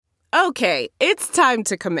Okay, it's time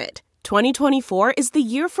to commit. 2024 is the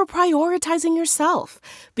year for prioritizing yourself.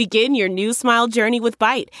 Begin your new smile journey with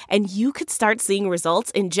Byte, and you could start seeing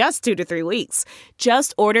results in just 2 to 3 weeks.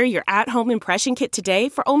 Just order your at-home impression kit today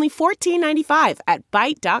for only $14.95 at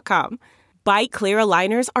Byte.com. Byte Clear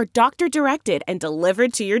aligners are doctor-directed and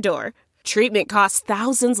delivered to your door. Treatment costs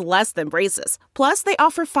thousands less than braces. Plus, they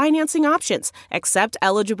offer financing options, accept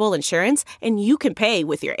eligible insurance, and you can pay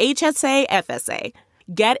with your HSA FSA.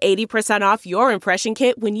 Get 80% off your impression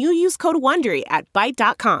kit when you use code WONDERY at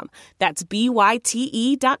Byte.com. That's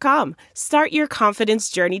BYTE.com. Start your confidence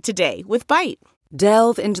journey today with Byte.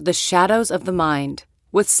 Delve into the shadows of the mind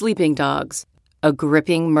with Sleeping Dogs, a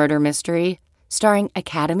gripping murder mystery starring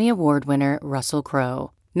Academy Award winner Russell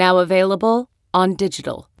Crowe. Now available on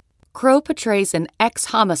digital. Crowe portrays an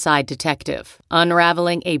ex-homicide detective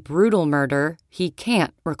unraveling a brutal murder he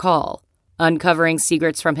can't recall. Uncovering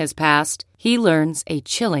secrets from his past, he learns a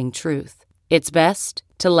chilling truth. It's best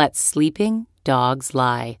to let sleeping dogs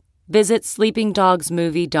lie. Visit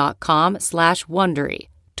sleepingdogsmovie.com/Wondery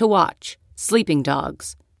to watch Sleeping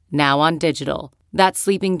Dogs, now on digital. That's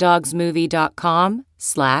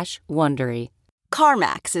sleepingdogsmovie.com/Wondery.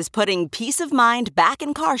 CarMax is putting peace of mind back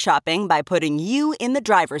in car shopping by putting you in the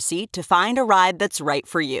driver's seat to find a ride that's right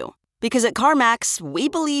for you. Because at CarMax, we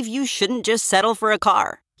believe you shouldn't just settle for a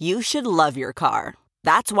car. You should love your car.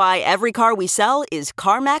 That's why every car we sell is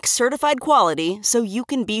CarMax certified quality, so you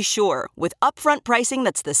can be sure with upfront pricing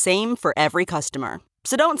that's the same for every customer.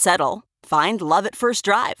 So don't settle. Find love at first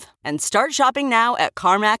drive and start shopping now at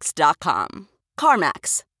CarMax.com.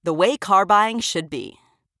 CarMax, the way car buying should be.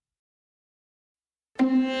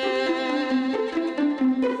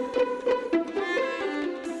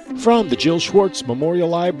 From the Jill Schwartz Memorial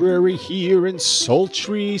Library here in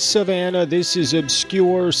sultry Savannah, this is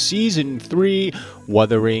Obscure Season 3,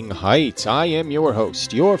 Wuthering Heights. I am your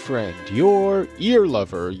host, your friend, your ear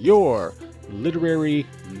lover, your literary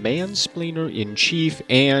mansplainer-in-chief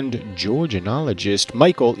and Georgianologist,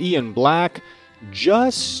 Michael Ian Black,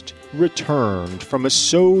 just returned from a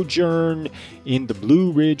sojourn in the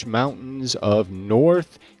Blue Ridge Mountains of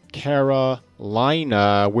North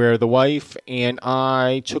Carolina, where the wife and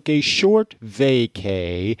I took a short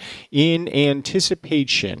vacay in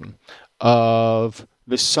anticipation of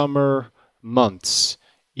the summer months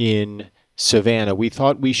in Savannah. We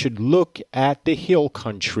thought we should look at the hill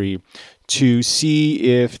country to see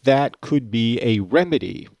if that could be a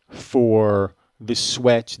remedy for the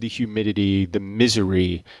sweat, the humidity, the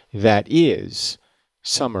misery that is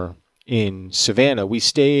summer in Savannah. We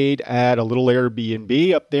stayed at a little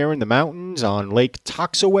Airbnb up there in the mountains on Lake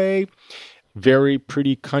Toxaway. Very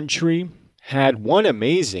pretty country. Had one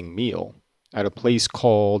amazing meal at a place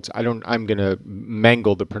called, I'm going to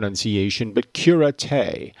mangle the pronunciation, but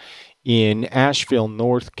Curate in Asheville,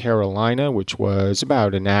 North Carolina, which was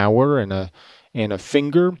about an hour and a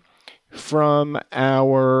finger from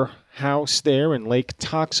our house there in Lake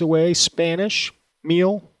Toxaway. Spanish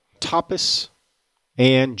meal, tapas,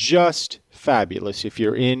 and just fabulous. If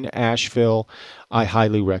you're in Asheville, I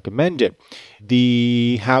highly recommend it.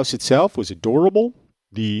 The house itself was adorable.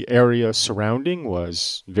 The area surrounding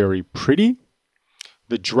was very pretty.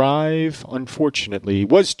 The drive, unfortunately,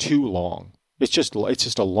 was too long. It's just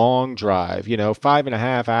a long drive,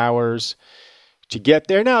 5.5 hours to get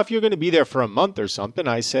there. Now, if you're going to be there for a month or something,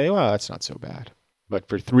 I say, well, that's not so bad. But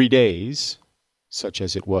for 3 days, such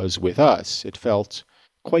as it was with us, it felt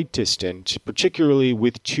quite distant, particularly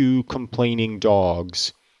with 2 complaining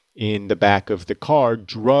dogs in the back of the car,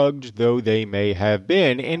 drugged though they may have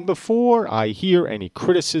been. And before I hear any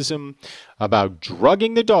criticism about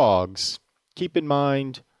drugging the dogs, keep in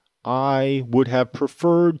mind, I would have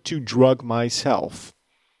preferred to drug myself,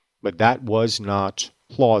 but that was not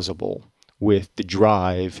plausible with the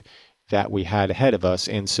drive that we had ahead of us.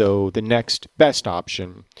 And so the next best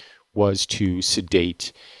option was to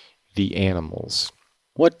sedate the animals.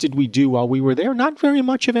 What did we do while we were there? Not very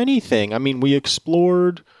much of anything. I mean, we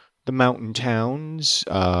explored the mountain towns.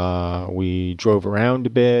 We drove around a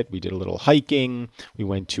bit. We did a little hiking. We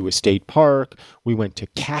went to a state park. We went to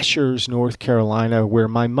Cashers, North Carolina, where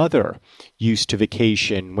my mother used to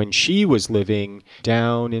vacation when she was living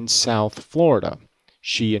down in South Florida.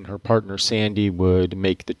 She and her partner Sandy would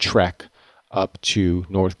make the trek up to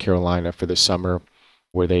North Carolina for the summer,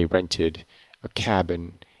 where they rented a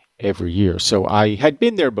cabin every year. So I had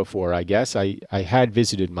been there before, I guess. I had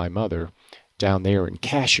visited my mother down there in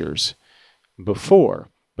Cashers before,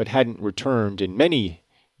 but hadn't returned in many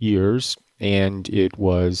years. And it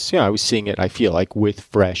was, I was seeing it, I feel like, with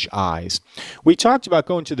fresh eyes. We talked about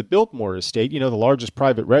going to the Biltmore Estate, the largest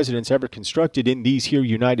private residence ever constructed in these here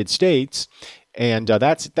United States. And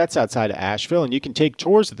that's outside of Asheville, and you can take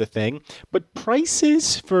tours of the thing. But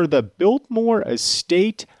prices for the Biltmore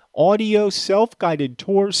Estate audio self-guided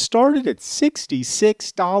tour started at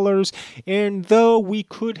 $66. And though we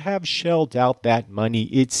could have shelled out that money,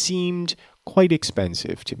 it seemed quite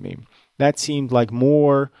expensive to me. That seemed like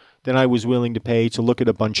more than I was willing to pay to look at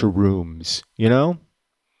a bunch of rooms,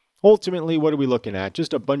 Ultimately, what are we looking at?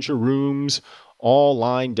 Just a bunch of rooms all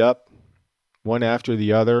lined up, one after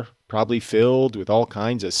the other, probably filled with all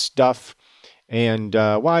kinds of stuff. And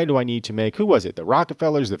why do I need to who was it? The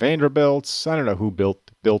Rockefellers, the Vanderbilts? I don't know who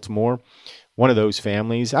built Biltmore. One of those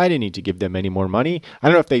families. I didn't need to give them any more money. I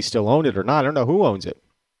don't know if they still own it or not. I don't know who owns it.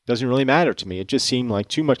 Doesn't really matter to me. It just seemed like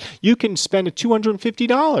too much. You can spend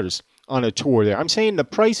 $250 on a tour there. I'm saying the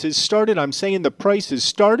prices started at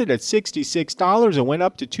 $66 and went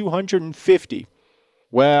up to $250.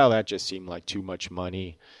 Well, that just seemed like too much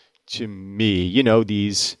money to me.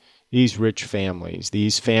 These rich families,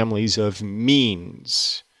 these families of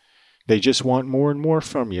means, they just want more and more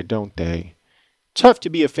from you, don't they? Tough to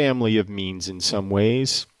be a family of means in some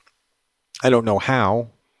ways. I don't know how,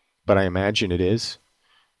 but I imagine it is.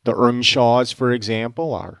 The Earnshaws, for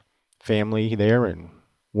example, our family there in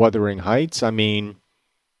Wuthering Heights. I mean,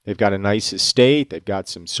 they've got a nice estate. They've got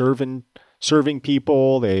some serving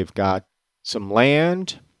people. They've got some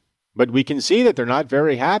land. But we can see that they're not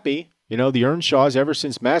very happy. The Earnshaws, ever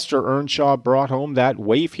since Master Earnshaw brought home that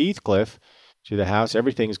waif Heathcliff to the house,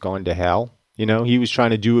 everything's gone to hell. He was trying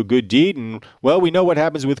to do a good deed, and, well, we know what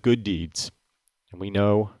happens with good deeds. And we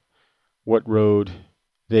know what road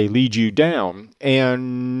they lead you down.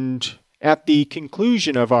 And at the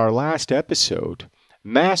conclusion of our last episode,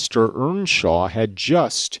 Master Earnshaw had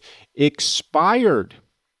just expired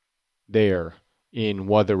there in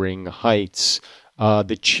Wuthering Heights.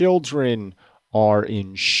 The children are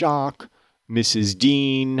in shock. Mrs.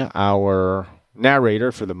 Dean, our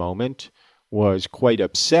narrator for the moment, was quite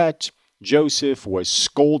upset. Joseph was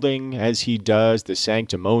scolding, as he does, the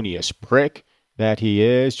sanctimonious prick that he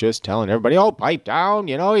is, just telling everybody, oh, pipe down,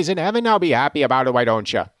 he's in heaven, now be happy about it, why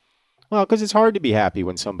don't you? Well, because it's hard to be happy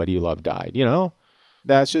when somebody you love died,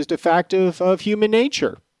 That's just a fact of human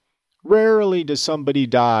nature. Rarely does somebody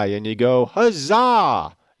die and you go,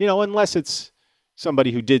 huzzah! Unless it's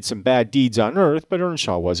somebody who did some bad deeds on earth, but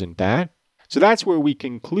Earnshaw wasn't that. So that's where we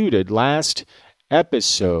concluded last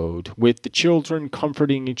episode, with the children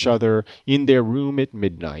comforting each other in their room at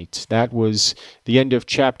midnight. That was the end of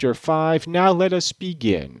Chapter 5. Now let us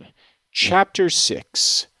begin. Chapter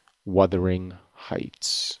 6, Wuthering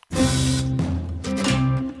Heights.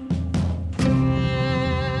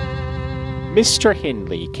 Mr.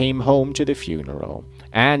 Hindley came home to the funeral,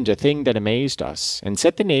 and a thing that amazed us, and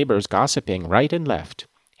set the neighbors gossiping right and left.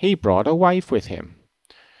 He brought a wife with him.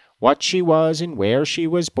 What she was and where she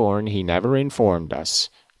was born he never informed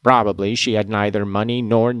us. Probably she had neither money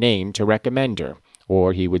nor name to recommend her,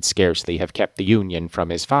 or he would scarcely have kept the union from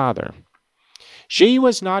his father. She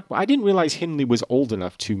was not... I didn't realize Hindley was old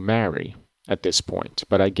enough to marry at this point,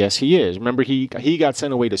 but I guess he is. Remember, he got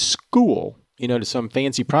sent away to school, to some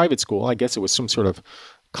fancy private school. I guess it was some sort of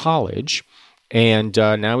college, and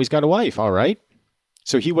now he's got a wife, all right?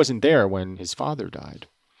 So he wasn't there when his father died.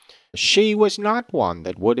 She was not one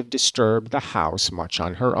that would have disturbed the house much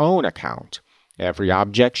on her own account. Every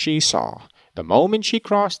object she saw, the moment she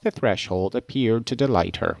crossed the threshold, appeared to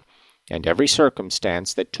delight her, and every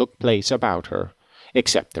circumstance that took place about her,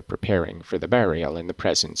 except the preparing for the burial in the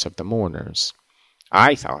presence of the mourners.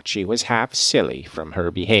 I thought she was half silly from her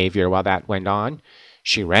behavior while that went on.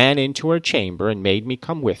 She ran into her chamber and made me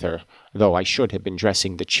come with her, though I should have been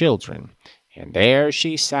dressing the children. And there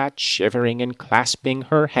she sat shivering and clasping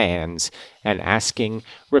her hands, and asking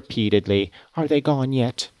repeatedly, "Are they gone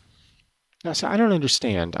yet?" Now, so I don't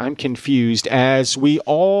understand. I'm confused, as we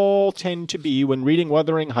all tend to be when reading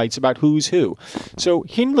Wuthering Heights about who's who. So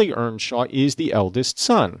Hindley Earnshaw is the eldest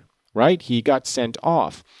son, right? He got sent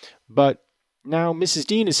off. But now Mrs.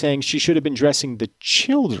 Dean is saying she should have been dressing the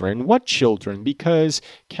children. What children? Because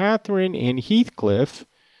Catherine and Heathcliff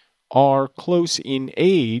are close in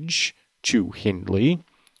age to Hindley.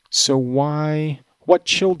 So what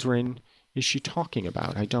children is she talking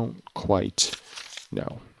about? I don't quite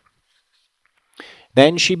know.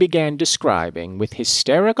 Then she began describing with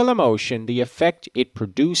hysterical emotion the effect it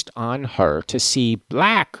produced on her to see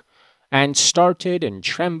black, and started and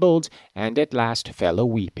trembled, and at last fell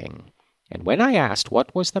a-weeping. And when I asked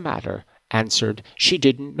what was the matter, answered she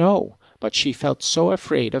didn't know, but she felt so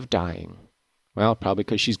afraid of dying. Well, probably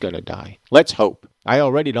because she's going to die. Let's hope. I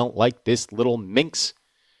already don't like this little minx.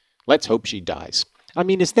 Let's hope she dies. I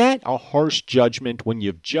mean, is that a harsh judgment when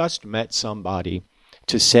you've just met somebody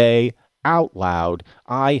to say out loud,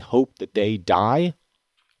 I hope that they die?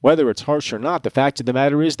 Whether it's harsh or not, the fact of the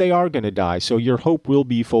matter is they are going to die, so your hope will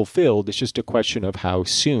be fulfilled. It's just a question of how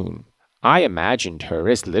soon. I imagined her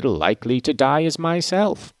as little likely to die as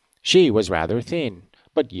myself. She was rather thin,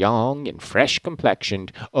 but young and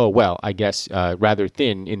fresh-complexioned. Oh, well, I guess rather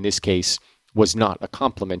thin in this case was not a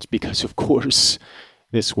compliment because, of course,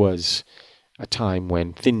 this was a time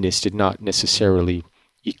when thinness did not necessarily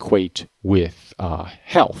equate with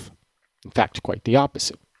health. In fact, quite the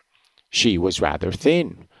opposite. She was rather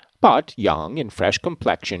thin, but young and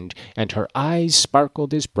fresh-complexioned, and her eyes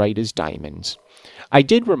sparkled as bright as diamonds. I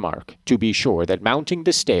did remark, to be sure, that mounting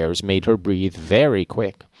the stairs made her breathe very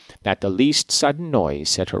quick, that the least sudden noise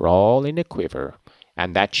set her all in a quiver,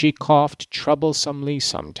 and that she coughed troublesomely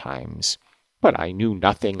sometimes. But I knew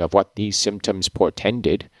nothing of what these symptoms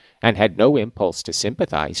portended, and had no impulse to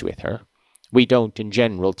sympathize with her. We don't in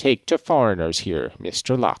general take to foreigners here,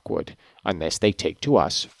 Mr. Lockwood, unless they take to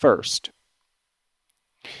us first.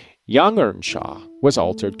 Young Earnshaw was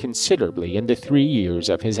altered considerably in the 3 years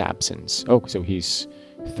of his absence. Oh, so he's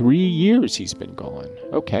 3 years he's been gone.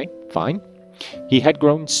 Okay, fine. He had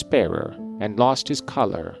grown sparer, and lost his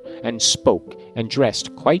color, and spoke and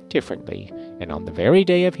dressed quite differently, and on the very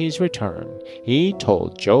day of his return, he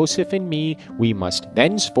told Joseph and me we must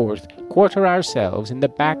thenceforth quarter ourselves in the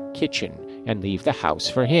back kitchen, and leave the house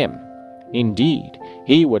for him. Indeed,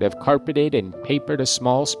 he would have carpeted and papered a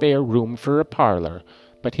small spare room for a parlor,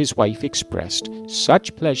 but his wife expressed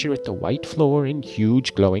such pleasure at the white floor and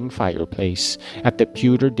huge glowing fireplace, at the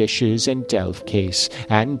pewter dishes and delf case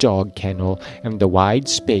and dog kennel, and the wide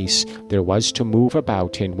space there was to move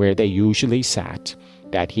about in where they usually sat,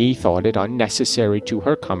 that he thought it unnecessary to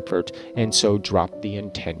her comfort, and so dropped the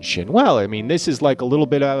intention. Well, I mean, this is like a little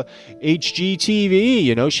bit of HGTV,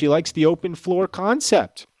 you know, she likes the open floor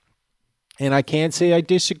concept. And I can't say I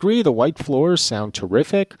disagree. The white floors sound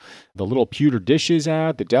terrific. The little pewter dishes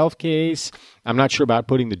out, the delf case. I'm not sure about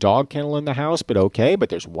putting the dog kennel in the house, but okay. But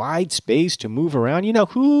there's wide space to move around. You know,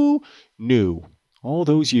 who knew all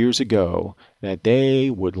those years ago that they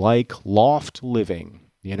would like loft living,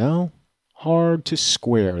 you know? Hard to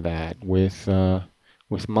square that with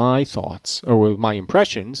my thoughts or with my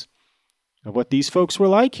impressions of what these folks were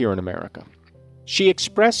like here in America. She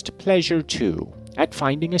expressed pleasure, too, at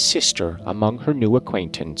finding a sister among her new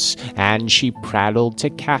acquaintance, and she prattled to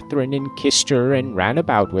Catherine and kissed her and ran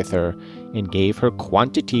about with her and gave her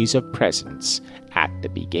quantities of presents at the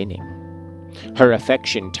beginning. Her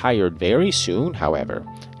affection tired very soon, however,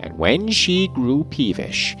 and when she grew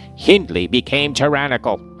peevish, Hindley became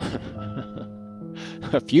tyrannical.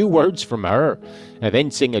 A few words from her,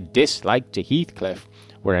 evincing a dislike to Heathcliff,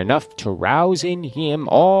 were enough to rouse in him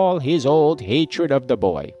all his old hatred of the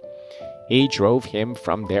boy. He drove him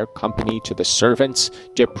from their company to the servants,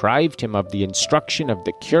 deprived him of the instruction of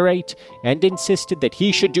the curate, and insisted that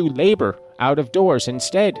he should do labor out of doors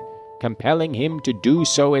instead, compelling him to do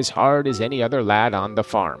so as hard as any other lad on the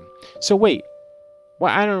farm. So wait,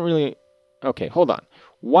 well, I don't really... Okay, hold on.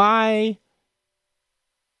 Why...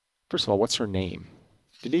 First of all, what's her name?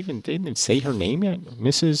 Did they even say her name yet?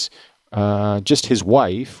 Mrs. Just his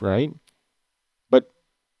wife, right? But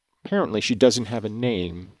apparently she doesn't have a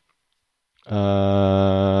name.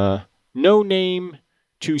 No name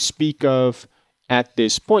to speak of at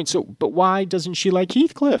this point. So, but why doesn't she like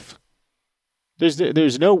Heathcliff?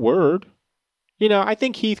 There's no word. You know, I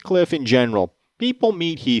think Heathcliff in general, people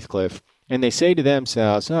meet Heathcliff and they say to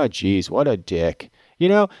themselves, oh, geez, what a dick. You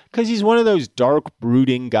know, because he's one of those dark,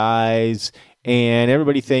 brooding guys. And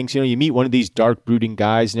everybody thinks, you know, you meet one of these dark, brooding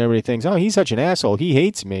guys and everybody thinks, oh, he's such an asshole. He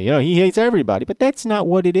hates me. You know, he hates everybody. But that's not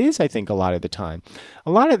what it is, I think, a lot of the time.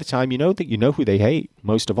 A lot of the time, you know who they hate,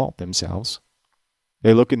 most of all, themselves.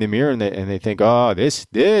 They look in the mirror and they think, oh, this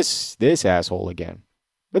asshole again.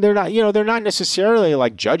 But they're not, you know, they're not necessarily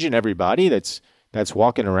like judging everybody that's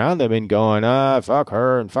walking around them and going, fuck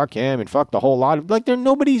her and fuck him and fuck the whole lot of, like,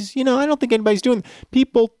 nobody's, you know, I don't think anybody's doing,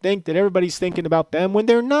 people think that everybody's thinking about them when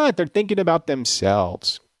they're not. They're thinking about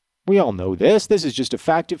themselves. We all know this. This is just a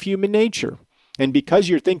fact of human nature. And because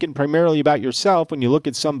you're thinking primarily about yourself when you look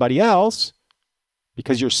at somebody else,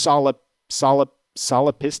 because you're solipsistic?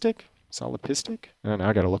 I don't know,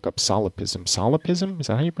 I got to look up solipsism. Solipsism? Is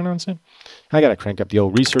that how you pronounce it? I got to crank up the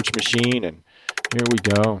old research machine, and here we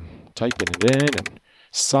go. Typing it in, and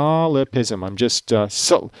solipsism. I'm just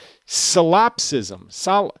solipsism.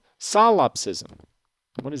 Solipsism.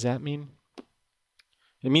 What does that mean?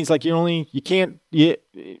 It means like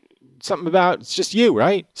something about it's just you,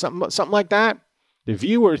 right? Something like that. The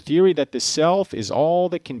viewer theory that the self is all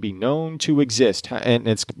that can be known to exist, and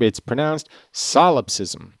it's pronounced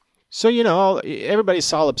solipsism. So, everybody's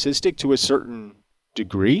solipsistic to a certain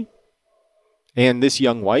degree. And this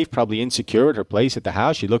young wife, probably insecure at her place at the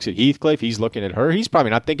house, she looks at Heathcliff, he's looking at her, he's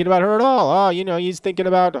probably not thinking about her at all. He's thinking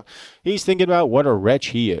about what a wretch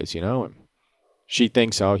he is, And she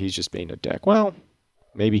thinks, he's just being a dick. Well,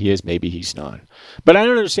 maybe he is, maybe he's not. But I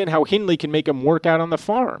don't understand how Hindley can make him work out on the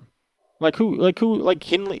farm. Like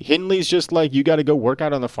Hindley's just like, you got to go work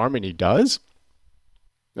out on the farm, and he does?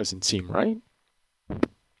 Doesn't seem right.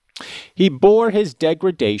 He bore his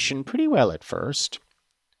degradation pretty well at first,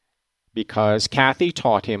 because Cathy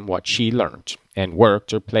taught him what she learnt and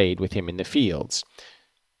worked or played with him in the fields.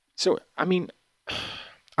 So,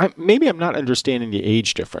 maybe I'm not understanding the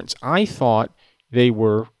age difference. I thought they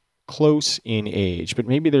were close in age, but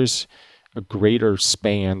maybe there's a greater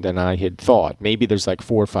span than I had thought. Maybe there's like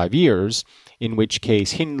 4 or 5 years, in which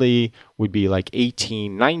case Hindley would be like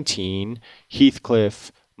 18, 19,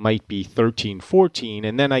 Heathcliff might be 13, 14,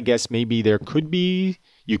 and then I guess maybe you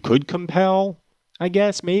could compel, I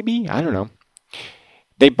guess, maybe? I don't know.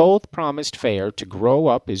 They both promised fair to grow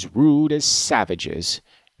up as rude as savages,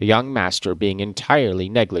 the young master being entirely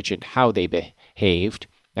negligent how they behaved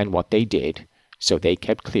and what they did, so they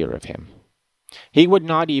kept clear of him. He would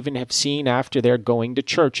not even have seen after their going to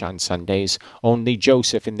church on Sundays, only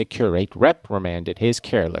Joseph and the curate reprimanded his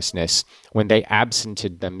carelessness when they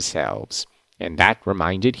absented themselves, and that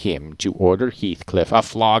reminded him to order Heathcliff a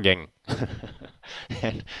flogging,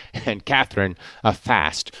 and Catherine a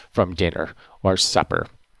fast from dinner or supper.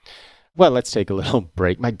 Well, let's take a little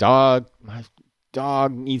break. My dog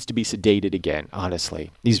needs to be sedated again,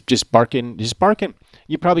 honestly. He's just barking.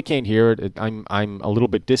 You probably can't hear it. I'm a little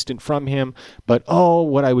bit distant from him, but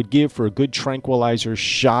what I would give for a good tranquilizer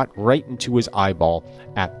shot right into his eyeball.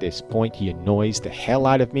 At this point, he annoys the hell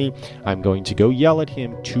out of me. I'm going to go yell at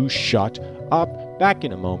him to shut up. Back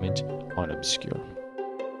in a moment on Obscure.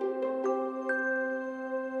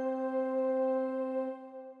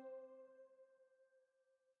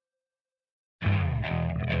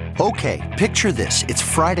 Okay, picture this. It's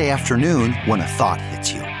Friday afternoon when a thought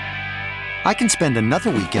hits you. I can spend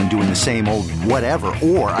another weekend doing the same old whatever,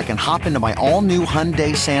 or I can hop into my all-new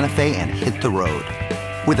Hyundai Santa Fe and hit the road.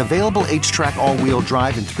 With available H-Track all-wheel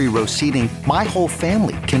drive and 3-row seating, my whole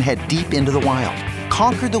family can head deep into the wild.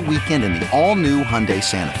 Conquer the weekend in the all-new Hyundai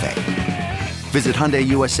Santa Fe. Visit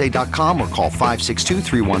HyundaiUSA.com or call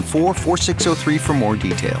 562-314-4603 for more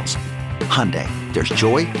details. Hyundai, there's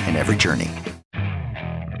joy in every journey.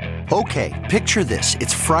 Okay, picture this.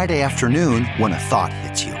 It's Friday afternoon when a thought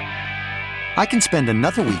hits you. I can spend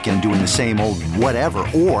another weekend doing the same old whatever,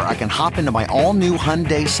 or I can hop into my all-new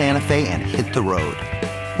Hyundai Santa Fe and hit the road.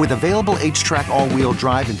 With available H-Track all-wheel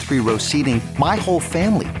drive and 3-row seating, my whole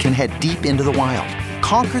family can head deep into the wild.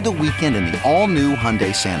 Conquer the weekend in the all-new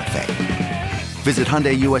Hyundai Santa Fe. Visit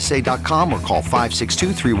HyundaiUSA.com or call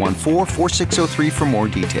 562-314-4603 for more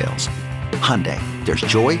details. Hyundai, there's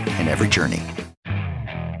joy in every journey.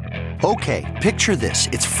 Okay, picture this.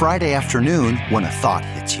 It's Friday afternoon when a thought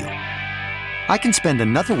hits you. I can spend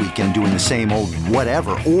another weekend doing the same old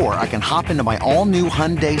whatever, or I can hop into my all-new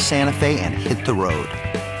Hyundai Santa Fe and hit the road.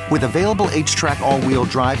 With available H-Track all-wheel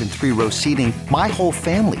drive and 3-row seating, my whole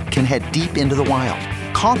family can head deep into the wild.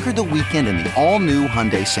 Conquer the weekend in the all-new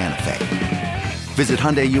Hyundai Santa Fe. Visit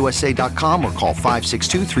HyundaiUSA.com or call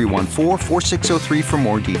 562-314-4603 for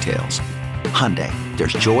more details. Hyundai,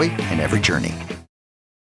 there's joy in every journey.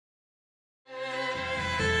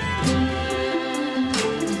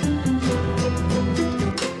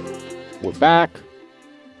 We're back.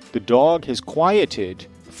 The dog has quieted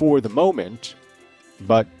for the moment,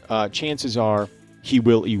 but chances are he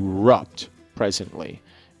will erupt presently.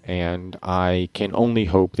 And I can only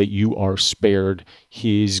hope that you are spared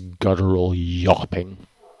his guttural yawping.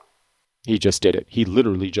 He just did it. He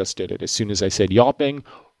literally just did it. As soon as I said yawping,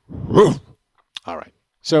 woof. All right.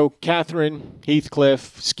 So Catherine,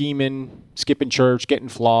 Heathcliff, scheming, skipping church, getting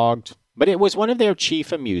flogged. But it was one of their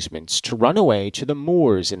chief amusements to run away to the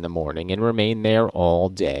moors in the morning and remain there all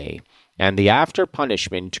day, and the after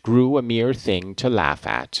punishment grew a mere thing to laugh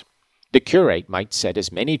at. The curate might set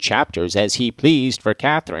as many chapters as he pleased for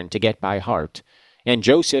Catherine to get by heart, and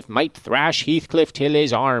Joseph might thrash Heathcliff till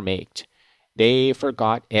his arm ached. They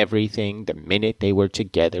forgot everything the minute they were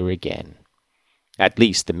together again. At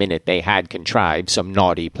least the minute they had contrived some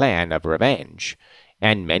naughty plan of revenge.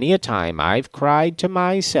 And many a time I've cried to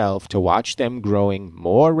myself to watch them growing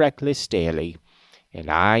more reckless daily, and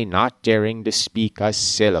I not daring to speak a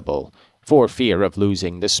syllable for fear of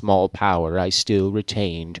losing the small power I still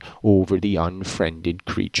retained over the unfriended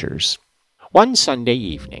creatures. One Sunday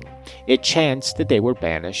evening, it chanced that they were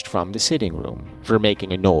banished from the sitting room for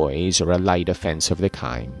making a noise or a light offense of the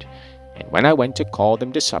kind, and when I went to call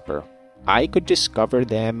them to supper, I could discover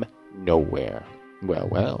them nowhere.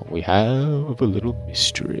 Well, we have a little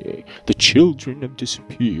mystery. The children have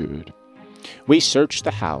disappeared. We searched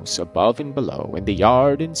the house above and below, in the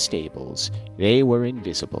yard and stables. They were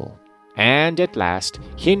invisible. And at last,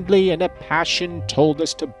 Hindley in a passion told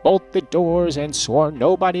us to bolt the doors and swore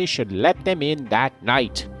nobody should let them in that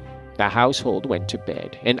night. The household went to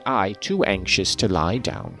bed, and I, too anxious to lie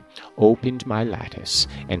down, opened my lattice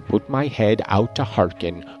and put my head out to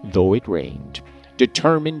hearken, though it rained,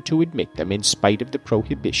 determined to admit them in spite of the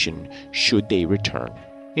prohibition should they return.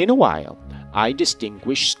 In a while, I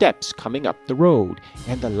distinguished steps coming up the road,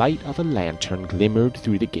 and the light of a lantern glimmered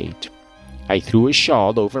through the gate. I threw a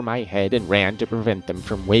shawl over my head and ran to prevent them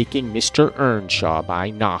from waking Mr. Earnshaw by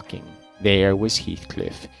knocking. There was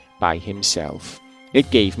Heathcliff, by himself.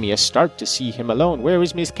 It gave me a start to see him alone. "Where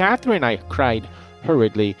is Miss Catherine?" I cried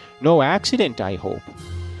hurriedly. "No accident, I hope?"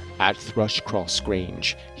 "At Thrushcross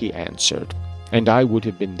Grange," he answered, and I would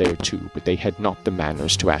have been there too, but they had not the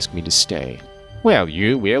manners to ask me to stay. "Well,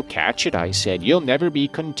 you will catch it," I said. "You'll never be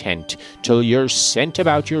content till you're sent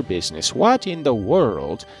about your business. What in the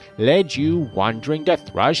world led you wandering to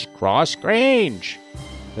Thrushcross Grange?"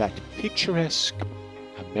 "That picturesque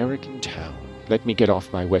American town. Let me get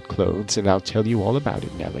off my wet clothes, and I'll tell you all about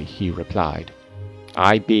it, Nellie," he replied.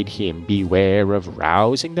 I bid him beware of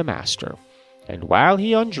rousing the master, and while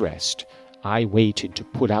he undressed, I waited to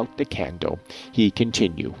put out the candle. He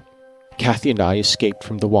continued. "Cathy and I escaped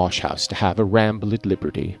from the wash-house to have a ramble at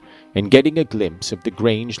liberty, and getting a glimpse of the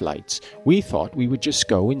Grange lights, we thought we would just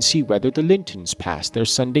go and see whether the Lintons passed their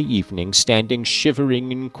Sunday evening standing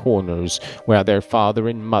shivering in corners where their father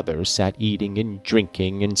and mother sat eating and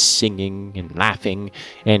drinking and singing and laughing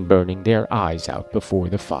and burning their eyes out before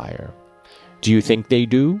the fire. Do you think they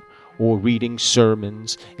do? Or reading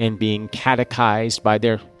sermons and being catechised by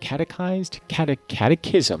their...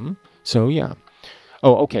 Catechism? So, yeah.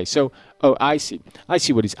 Oh, okay. So, I see. I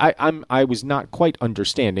see what he's... I was not quite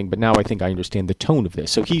understanding, but now I think I understand the tone of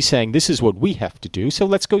this. So he's saying, this is what we have to do, so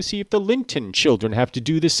let's go see if the Linton children have to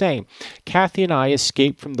do the same. Cathy and I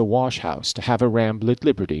escaped from the wash-house to have a ramble at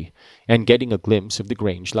liberty, and getting a glimpse of the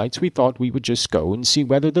Grange lights, we thought we would just go and see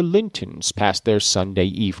whether the Lintons passed their Sunday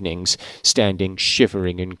evenings standing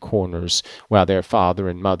shivering in corners while their father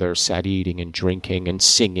and mother sat eating and drinking and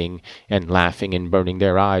singing and laughing and burning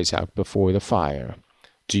their eyes out before the fire.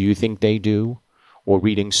 Do you think they do? Or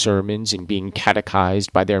reading sermons and being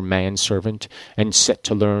catechised by their manservant and set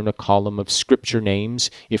to learn a column of scripture names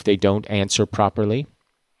if they don't answer properly?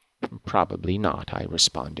 Probably not, I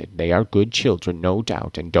responded. They are good children, no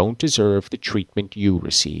doubt, and don't deserve the treatment you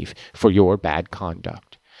receive for your bad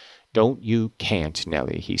conduct. Don't you can't,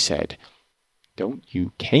 Nellie, he said. Don't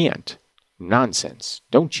you can't? Nonsense.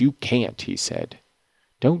 Don't you can't, he said.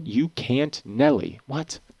 Don't you can't, Nellie.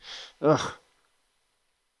 What? Ugh.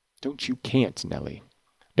 Don't you can't, Nellie.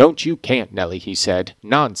 Don't you can't, Nellie, he said.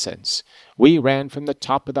 Nonsense. We ran from the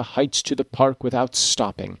top of the heights to the park without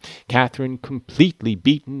stopping, Catherine completely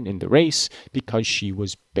beaten in the race because she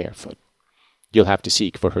was barefoot. You'll have to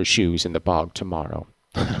seek for her shoes in the bog tomorrow.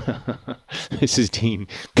 Mrs. Dean,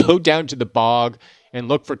 go down to the bog and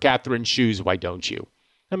look for Catherine's shoes, why don't you?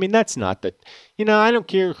 I mean, that's not that... I don't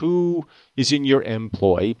care who is in your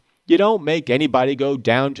employ. You don't make anybody go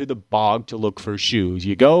down to the bog to look for shoes.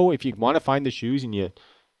 You go, if you want to find the shoes, and you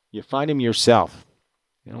find them yourself.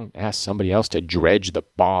 You don't ask somebody else to dredge the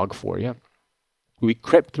bog for you. We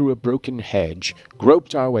crept through a broken hedge,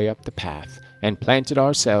 groped our way up the path, and planted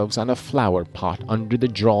ourselves on a flower pot under the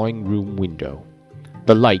drawing-room window.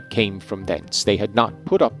 The light came from thence. They had not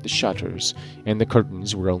put up the shutters, and the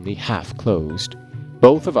curtains were only half closed.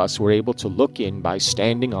 Both of us were able to look in by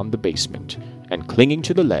standing on the basement and clinging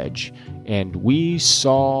to the ledge, and we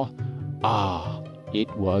saw... it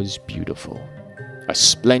was beautiful. A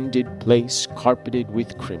splendid place carpeted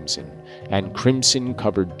with crimson, and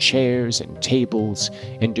crimson-covered chairs and tables,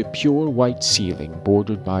 and a pure white ceiling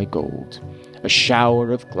bordered by gold. A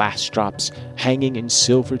shower of glass drops hanging in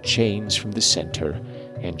silver chains from the center,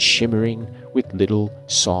 and shimmering with little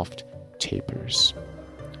soft tapers.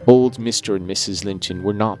 Old Mr. and Mrs. Linton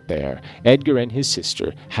were not there. Edgar and his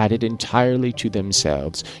sister had it entirely to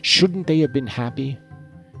themselves. Shouldn't they have been happy?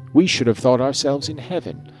 We should have thought ourselves in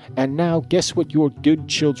heaven. And now guess what your good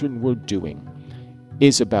children were doing.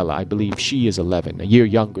 Isabella, I believe she is 11, a year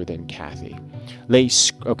younger than Cathy.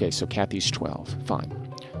 Okay, so Cathy's 12. Fine.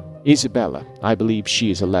 Isabella, I believe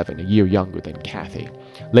she is 11, a year younger than Kathy,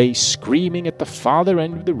 lay screaming at the farther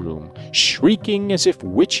end of the room, shrieking as if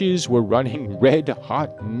witches were running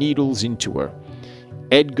red-hot needles into her.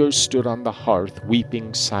 Edgar stood on the hearth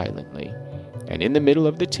weeping silently, and in the middle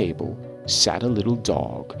of the table sat a little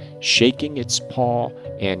dog, shaking its paw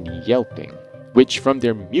and yelping, which from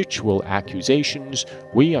their mutual accusations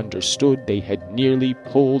we understood they had nearly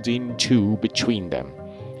pulled in two between them.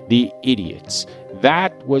 The idiots!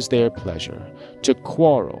 That was their pleasure, to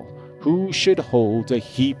quarrel who should hold a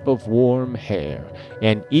heap of warm hair,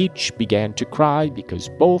 and each began to cry because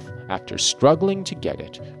both, after struggling to get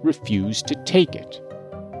it, refused to take it.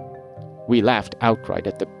 We laughed outright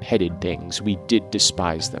at the petted things. We did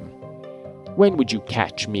despise them. When would you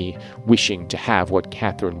catch me wishing to have what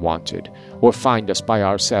Catherine wanted, or find us by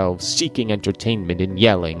ourselves seeking entertainment and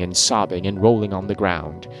yelling and sobbing and rolling on the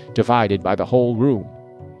ground, divided by the whole room?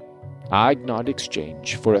 I'd not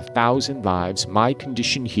exchange for 1,000 lives my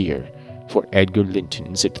condition here for Edgar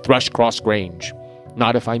Linton's at Thrushcross Grange,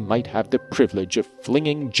 not if I might have the privilege of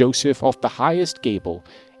flinging Joseph off the highest gable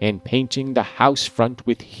and painting the house front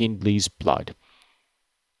with Hindley's blood.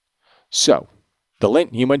 So, the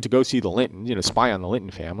Linton, he went to go see the Lintons, spy on the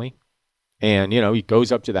Linton family. And, he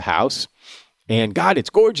goes up to the house. And, God, it's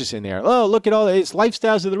gorgeous in there. Oh, look at all this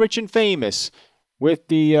lifestyles of the rich and famous with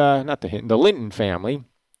the Linton family.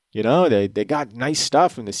 They got nice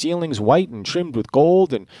stuff, and the ceiling's white and trimmed with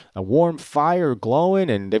gold, and a warm fire glowing,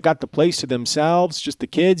 and they've got the place to themselves, just the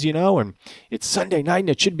kids, and it's Sunday night, and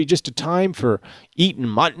it should be just a time for eating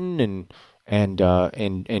mutton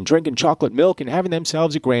and drinking chocolate milk and having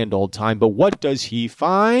themselves a grand old time. But what does he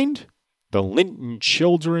find? The Linton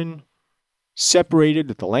children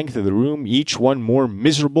separated at the length of the room, each one more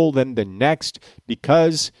miserable than the next,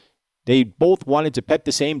 because they both wanted to pet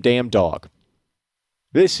the same damn dog.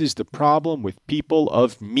 This is the problem with people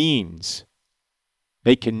of means.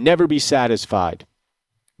 They can never be satisfied.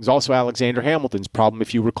 It's also Alexander Hamilton's problem,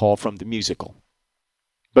 if you recall, from the musical.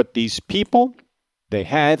 But these people, they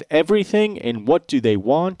have everything, and what do they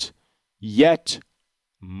want? Yet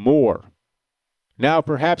more. Now,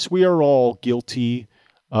 perhaps we are all guilty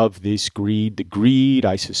of this greed. The greed,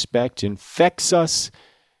 I suspect, infects us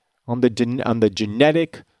on the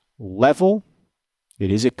genetic level.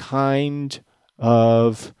 It is a kind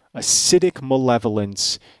of acidic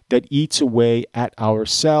malevolence that eats away at our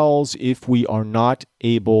cells if we are not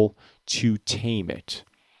able to tame it.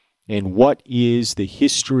 And what is the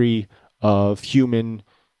history of human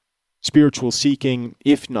spiritual seeking,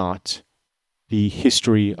 if not the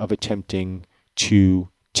history of attempting to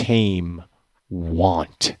tame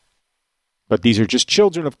want? But these are just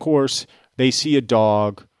children, of course. They see a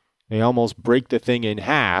dog, they almost break the thing in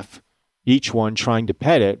half, each one trying to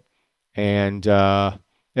pet it, and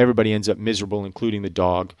everybody ends up miserable, including the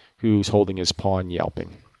dog, who's holding his paw and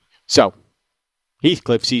yelping. So,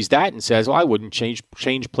 Heathcliff sees that and says, well, I wouldn't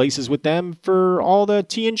change places with them for all the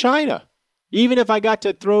tea in China. Even if I got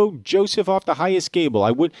to throw Joseph off the highest gable,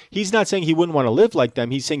 I would. He's not saying he wouldn't want to live like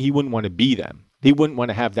them. He's saying he wouldn't want to be them. He wouldn't want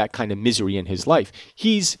to have that kind of misery in his life.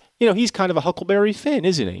 He's kind of a Huckleberry Finn,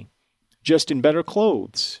 isn't he? Just in better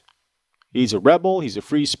clothes. He's a rebel. He's a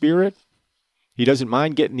free spirit. He doesn't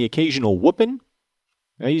mind getting the occasional whooping.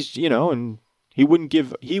 And he wouldn't give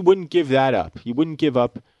that up. He wouldn't give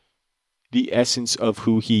up the essence of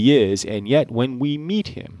who he is. And yet, when we meet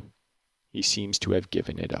him, he seems to have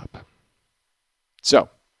given it up. So,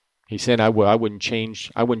 he said, I wouldn't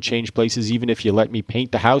change places even if you let me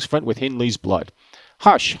paint the house front with Hindley's blood.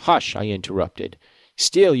 Hush, hush, I interrupted.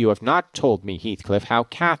 Still, you have not told me, Heathcliff, how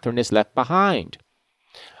Catherine is left behind.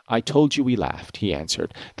 I told you we laughed, he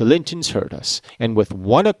answered. The Lintons heard us, and with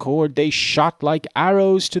one accord they shot like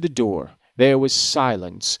arrows to the door. There was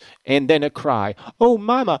silence, and then a cry. Oh,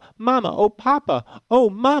 Mama, Mama, oh, Papa, oh,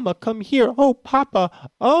 Mama, come here, oh, Papa,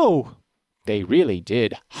 oh. They really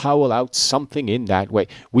did howl out something in that way.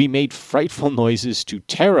 We made frightful noises to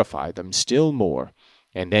terrify them still more,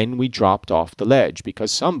 and then we dropped off the ledge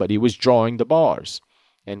because somebody was drawing the bars,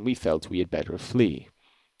 and we felt we had better flee.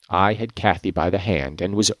 I had Kathy by the hand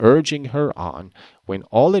and was urging her on when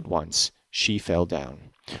all at once she fell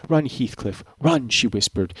down. Run, Heathcliff, run, she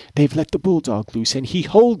whispered. They've let the bulldog loose and he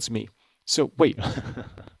holds me. So, wait.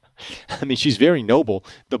 I mean, she's very noble.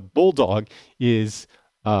 The bulldog is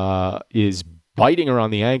biting her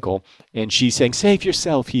on the ankle, and she's saying, save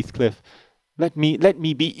yourself, Heathcliff. Let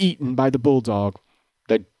me be eaten by the bulldog.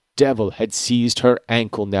 The devil had seized her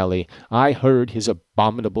ankle, Nellie. I heard his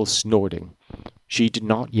abominable snorting. She did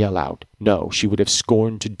not yell out. No, she would have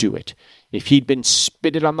scorned to do it if he'd been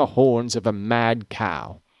spitted on the horns of a mad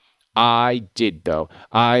cow. I did, though.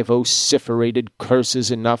 I vociferated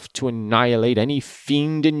curses enough to annihilate any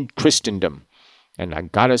fiend in Christendom. And I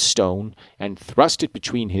got a stone and thrust it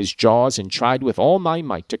between his jaws and tried with all my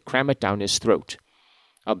might to cram it down his throat.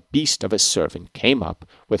 A beast of a servant came up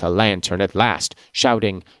with a lantern at last,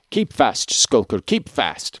 shouting, "Keep fast, Skulker, keep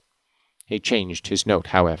fast!" He changed his note,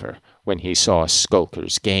 however, when he saw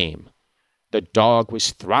Skulker's game. The dog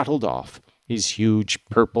was throttled off, his huge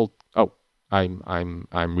purple... Oh, I'm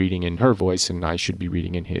reading in her voice, and I should be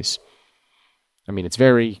reading in his. I mean, it's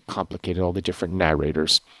very complicated, all the different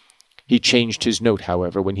narrators. He changed his note,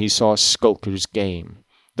 however, when he saw Skulker's game.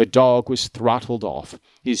 The dog was throttled off,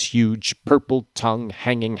 his huge purple tongue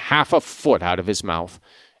hanging half a foot out of his mouth,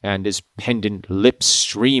 and his pendant lips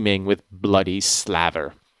streaming with bloody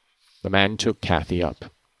slaver. The man took Kathy up.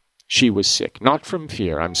 She was sick, not from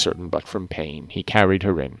fear, I'm certain, but from pain. He carried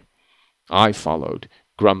her in. I followed,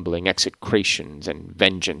 grumbling execrations and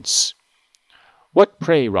vengeance. "What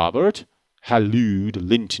pray, Robert?" hallooed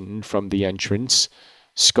Linton from the entrance.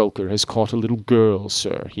 "Skulker has caught a little girl,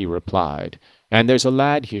 sir," he replied. "And there's a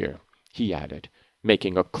lad here," he added,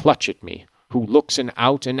 making a clutch at me, "who looks an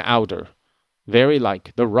out-and-outer. Very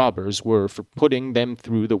like the robbers were for putting them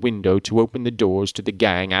through the window to open the doors to the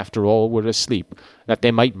gang after all were asleep, that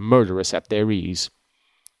they might murder us at their ease.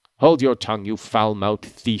 Hold your tongue, you foul-mouthed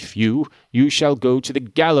thief, you. You shall go to the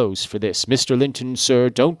gallows for this. Mr. Linton, sir,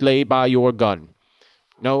 don't lay by your gun."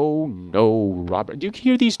 "No, no, Robert. Do you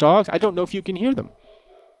hear these dogs? I don't know if you can hear them.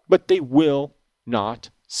 But they will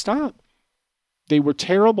not stop. They were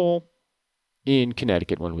terrible in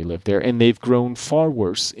Connecticut when we lived there, and they've grown far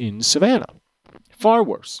worse in Savannah. Far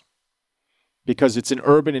worse. Because it's an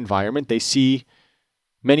urban environment, they see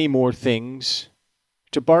many more things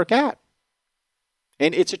to bark at.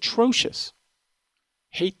 And it's atrocious.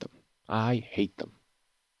 Hate them. I hate them.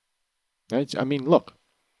 Look.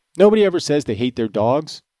 Nobody ever says they hate their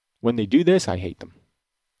dogs. When they do this, I hate them.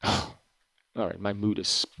 All right, my mood is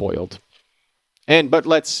spoiled. But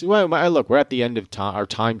look, we're at the end of our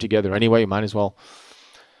time together anyway. Might as well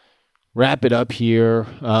wrap it up here.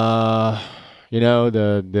 The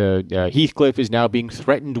Heathcliff is now being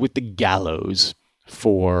threatened with the gallows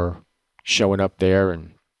for showing up there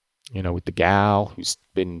and, with the gal who's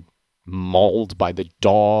been mauled by the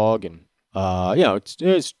dog. And,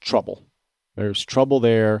 there's trouble. There's trouble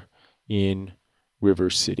there in River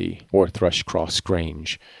City, or Thrushcross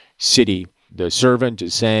Grange City. The servant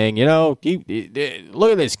is saying, look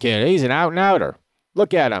at this kid. He's an out-and-outer.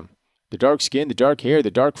 Look at him. The dark skin, the dark hair,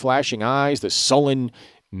 the dark flashing eyes, the sullen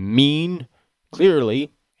mien.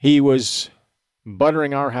 Clearly, he was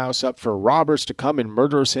buttering our house up for robbers to come and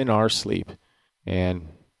murder us in our sleep. And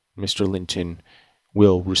Mr. Linton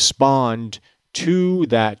will respond to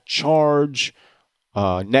that charge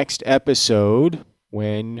next episode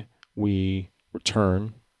when we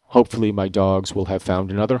return. Hopefully my dogs will have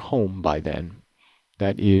found another home by then.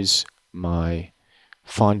 That is my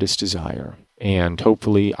fondest desire. And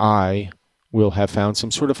hopefully I will have found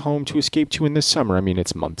some sort of home to escape to in the summer.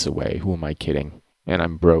 It's months away. Who am I kidding? And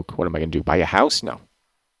I'm broke. What am I going to do? Buy a house? No.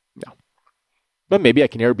 But maybe I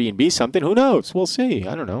can Airbnb something. Who knows? We'll see.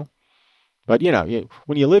 I don't know. But,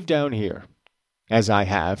 when you live down here, as I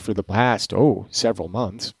have for the past, several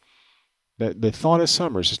months, the thought of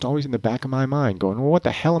summer is just always in the back of my mind, going, well, what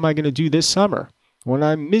the hell am I going to do this summer when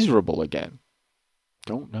I'm miserable again?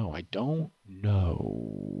 Don't know. I don't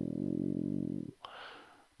know.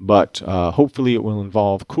 But hopefully it will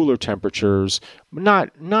involve cooler temperatures,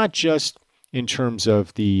 not just in terms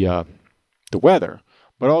of the weather,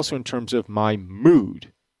 but also in terms of my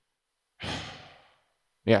mood.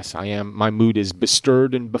 Yes, I am. My mood is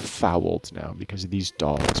bestirred and befouled now because of these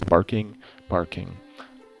dogs barking.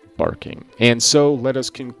 And so let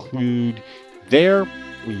us conclude there.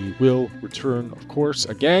 We will return, of course,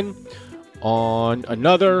 again on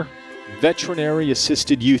another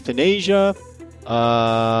veterinary-assisted euthanasia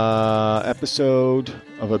episode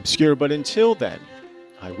of Obscure. But until then,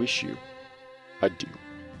 I wish you adieu.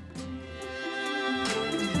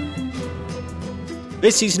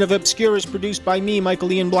 This season of Obscure is produced by me,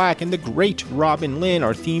 Michael Ian Black, and the great Robin Lynn.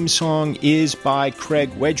 Our theme song is by Craig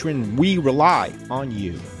Wedren. We rely on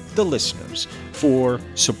you, the listeners, for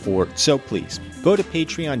support. So please, go to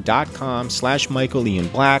patreon.com/Michael Ian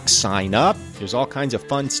Black. Sign up. There's all kinds of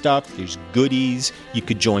fun stuff. There's goodies. You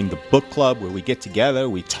could join the book club where we get together.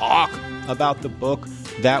 We talk about the book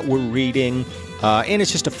that we're reading. And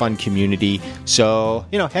it's just a fun community. So,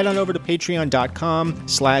 head on over to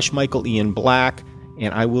patreon.com/Michael Ian Black.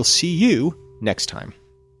 And I will see you next time.